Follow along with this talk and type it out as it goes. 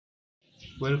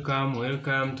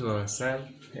Welcome to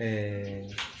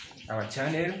our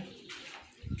channel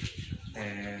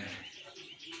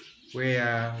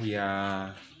where we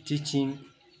are teaching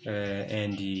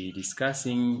and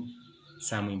discussing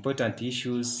some important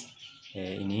issues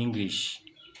in English.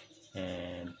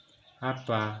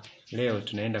 Hapa leo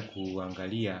tunaenda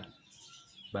kuangalia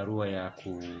barua ya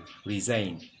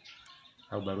resign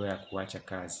au barua ya kuacha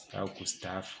kazi au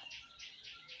kustaafu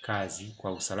kazi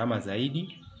kwa usalama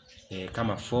zaidi,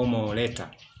 kama formal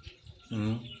letter,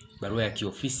 barua ya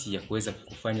kiofisi ya kuweza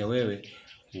kukufanya wewe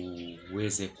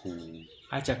uweze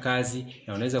kuacha kazi.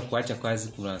 Na unaweza kuacha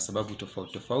kazi kuna sababu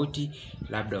tofauti tofauti,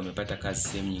 labda umepata kazi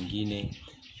sehemu nyingine,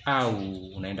 au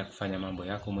unaenda kufanya mambo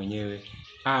yako mwenyewe,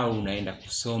 au unaenda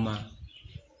kusoma,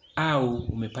 au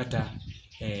umepata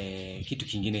kitu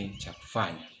kingine cha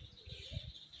kufanya.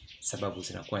 Sababu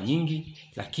zinakuwa nyingi,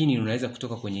 lakini unaweza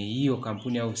kutoka kwenye hiyo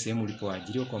kampuni au sehemu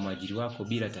ulipoajiriwa kwa mwajiri wako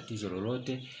bila tatizo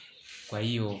lolote. Kwa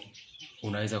hiyo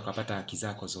unaweza ukapata haki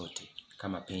zako zote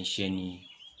kama pensheni,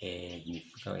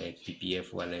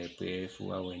 PPF wala PF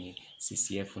au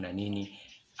CCF na nini,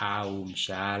 au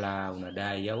mshahara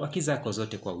unadai au haki zako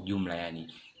zote kwa ujumla,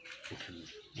 yani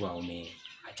ukiwa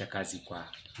umeacha kazi kwa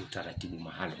utaratibu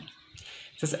maalum.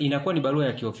 Sasa inakuwa ni barua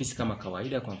ya kiofisi kama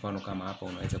kawaida. Kwa mfano kama hapa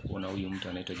unaweza kuona huyu mtu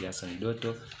anaitwa Jason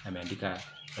Doto ameandika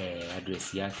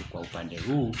address yake kwa upande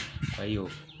huu. Kwa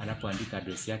hiyo anapoandika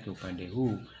address yake upande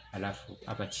huu, alafu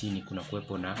hapa chini kuna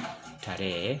kuwepo na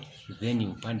tarehe, then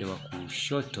upande wa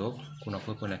kushoto kuna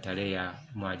kuwepo na tarehe ya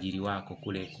mwajiri wako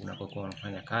kule unapokuwa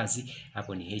unafanya kazi.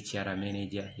 Hapo ni HR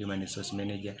manager, human resource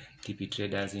manager, TP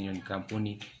Traders Union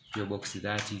Kampuni, PO Box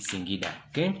 30 Singida.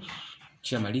 Okay?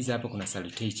 Kisha maliza hapo kuna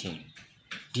salutation.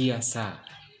 Dear sir,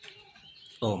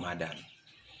 oh madam,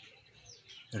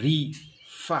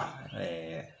 refer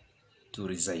to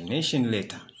resignation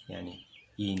letter. Yani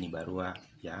hii ni barua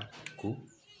ya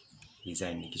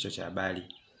resign, kichwa cha habari,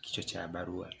 kichwa cha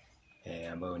barua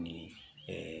ambayo ni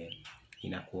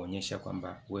inakuonyesha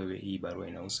kwamba wewe hii barua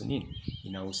inahusu nini?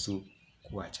 Inahusu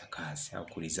kuacha kazi au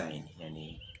kuresign,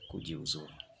 yani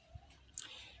kujiuzuru.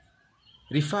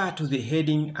 Refer to the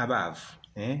heading above.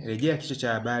 Rejea kichwa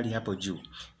cha habari hapo juu.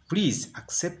 Please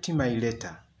accept my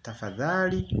letter.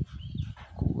 Tafadhali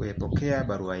kupokea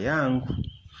barua yangu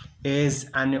as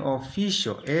an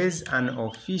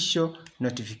official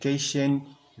notification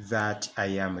that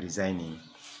I am resigning.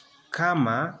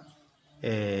 Kama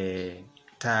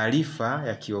taarifa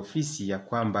ya kiofisi ya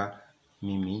kwamba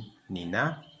mimi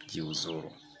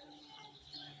ninajiuzuru.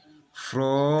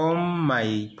 From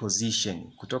my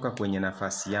position, kutoka kwenye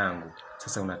nafasi yangu.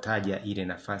 Sasa unataja ile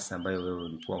nafasi ambayo wewe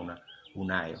ulikuwa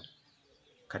unayo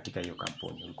katika hiyo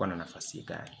kampuni. Ulikuwa na nafasi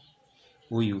gani?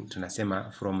 Huyu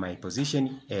tunasema from my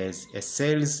position as a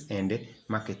sales and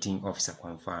marketing officer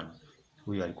kwa mfano.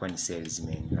 Huyu alikuwa ni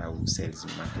salesman au sales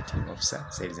marketing officer,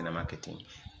 sales na marketing.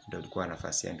 Ndio ilikuwa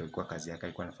nafasi yake, ndio ilikuwa kazi yake,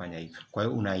 alikuwa anafanya hivyo. Kwa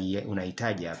hiyo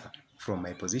unahitaji hapa from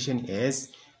my position as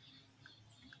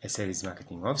a sales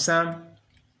marketing officer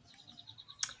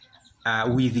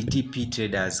with the TP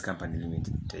Traders Company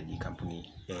Limited,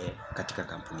 kampuni katika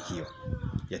kampuni hiyo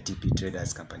ya TP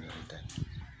Traders Company Limited.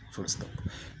 Full stop.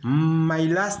 My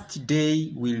last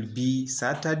day will be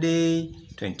Saturday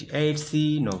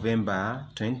 28th November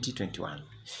 2021.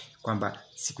 Kwamba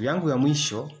siku yangu ya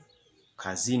mwisho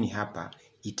kazini hapa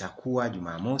itakuwa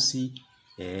Jumamosi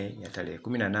ya tarehe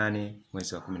 18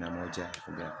 mwezi wa 11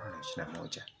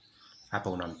 2021. Hapa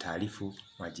unamtaarifu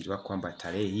mwajiri wako kwamba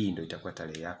tarehe hii ndio itakuwa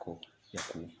tarehe yako ya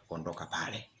kuondoka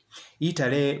pale. Hii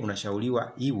tarehe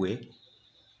unashauriwa iwe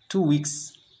 2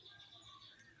 weeks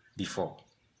before.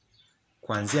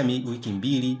 Kuanzia wiki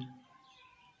 2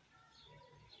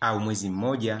 au mwezi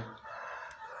mmoja,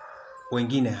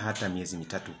 wengine hata miezi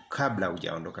 3 kabla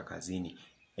hujaondoka kazini.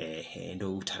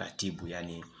 Ndio utaratibu,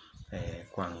 yani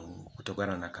kwa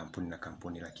kutokana na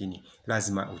kampuni, lakini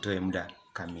lazima utoe muda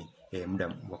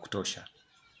muda wa kutosha,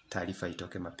 taarifa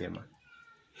itoke mapema.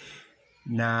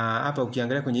 Na hapa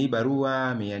ukiangalia kwenye hii barua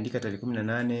ameandika tarehe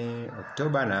 18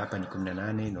 Oktoba na hapa ni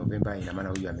 18 Novemba, ina maana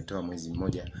huyu ametoa mwezi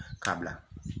mmoja kabla,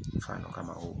 mfano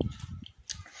kama huu.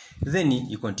 Then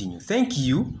you continue. Thank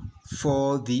you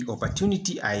for the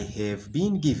opportunity I have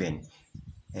been given.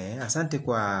 Asante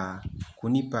kwa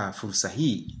kunipa fursa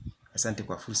hii. Asante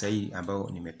kwa fursa hii ambayo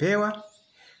nimepewa.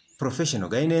 Professional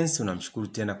guidance, unamshukuru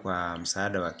tena kwa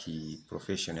msaada wa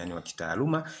kiprofessional, yani wa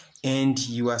kitaaluma, and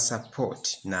your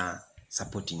support, na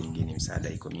support nyingine, msaada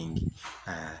iko mingi.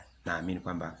 Naamini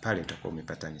kwamba pale utakuwa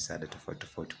umepata msaada tofauti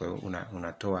tofauti. Kwa hiyo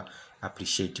unatoa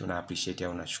appreciate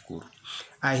au unashukuru.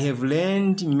 I have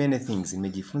learned many things.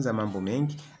 Nimejifunza mambo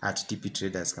mengi at TP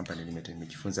Traders Company Limited.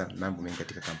 Nimejifunza mambo mengi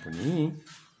katika kampuni hii.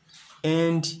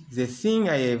 And the thing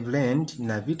I have learned,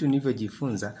 na vitu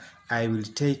nilivyojifunza, I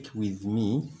will take with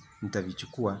me,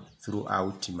 nitavichukua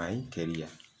throughout my career,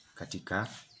 katika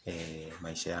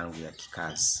maisha yangu ya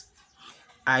kikazi.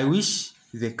 I wish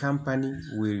the company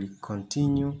will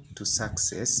continue to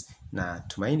success, na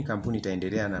tumaini kampuni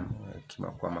itaendelea na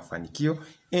kwa mafanikio.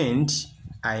 And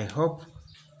I hope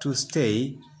to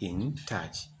stay in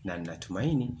touch, na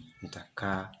natumaini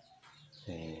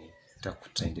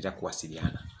tutaendelea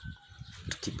kuwasiliana,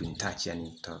 to keep in touch,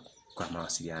 yani kwa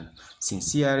mawasiliano.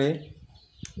 Sincerely,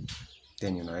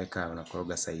 then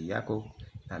unakoroga sahihi yako.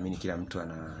 Naamini kila mtu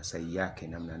ana sahihi yake,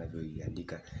 namna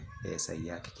anavyoiandika sahihi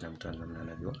yake, kila mtu ana namna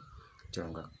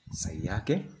anavyochonga sahihi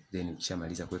yake. Then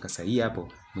ukishamaliza kuweka sahihi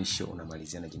hapo, mwisho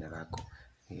unamalizia na jina lako,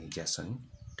 Jason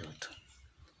Doto.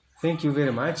 Thank you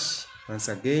very much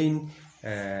once again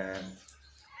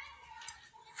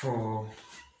for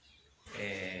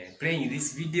playing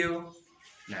this video,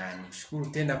 na nikushukuru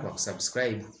tena kwa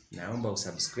kusubscribe. Naomba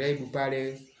usubscribe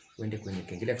pale, uende kwenye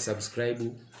kengele ya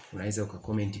kusubscribe, unaweza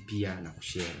ukacomment pia na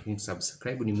kushare.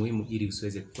 Subscribe ni muhimu ili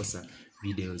usiweze kukosa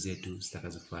video zetu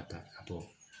zitakazofuata hapo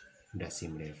muda si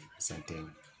mrefu. Asanteni.